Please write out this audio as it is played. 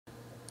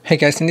Hey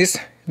guys, in this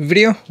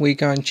video we're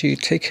going to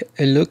take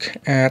a look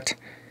at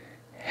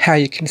how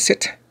you can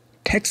set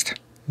text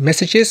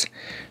messages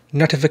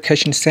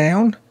notification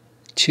sound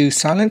to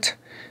silent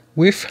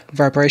with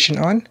vibration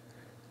on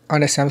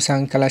the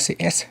Samsung Galaxy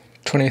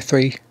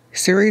S23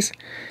 series.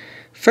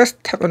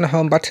 First, tap on the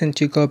home button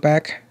to go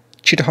back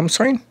to the home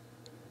screen,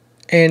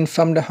 and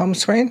from the home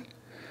screen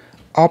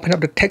open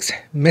up the text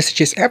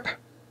messages app.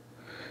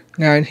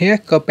 Now in here,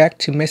 go back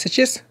to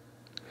messages.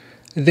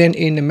 Then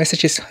in the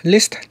messages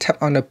list, tap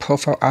on the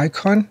profile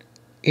icon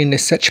in the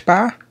search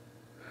bar.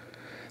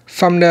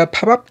 From the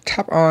pop-up,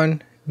 tap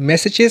on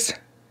messages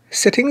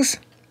settings.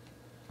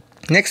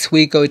 Next,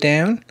 we go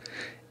down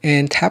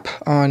and tap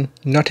on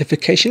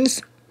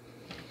notifications.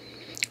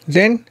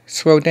 Then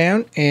scroll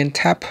down and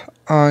tap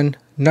on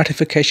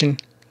notification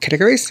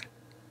categories.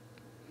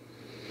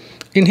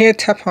 In here,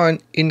 tap on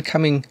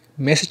incoming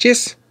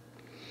messages.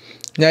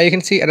 Now you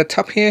can see at the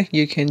top here,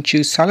 you can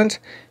choose silent.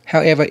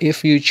 However,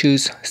 if you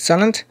choose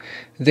silent,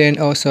 then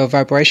also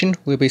vibration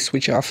will be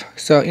switched off.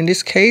 So in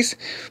this case,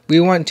 we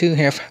want to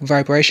have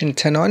vibration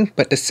turn on,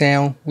 but the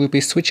sound will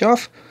be switched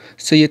off.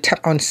 So you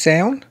tap on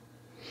sound,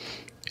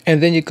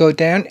 and then you go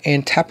down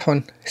and tap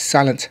on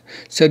silent.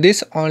 So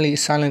this only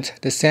silent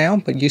the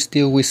sound, but you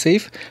still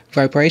receive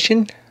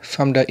vibration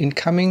from the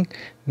incoming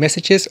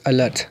messages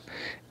alert.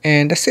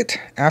 And that's it.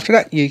 After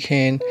that, you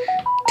can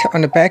tap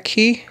on the back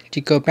key to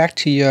go back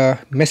to your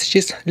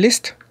messages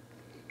list,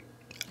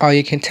 or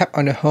you can tap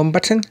on the home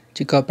button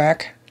to go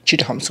back to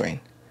the home screen.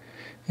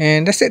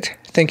 And that's it.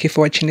 Thank you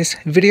for watching this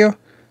video.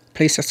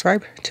 Please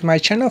subscribe to my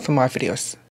channel for more videos.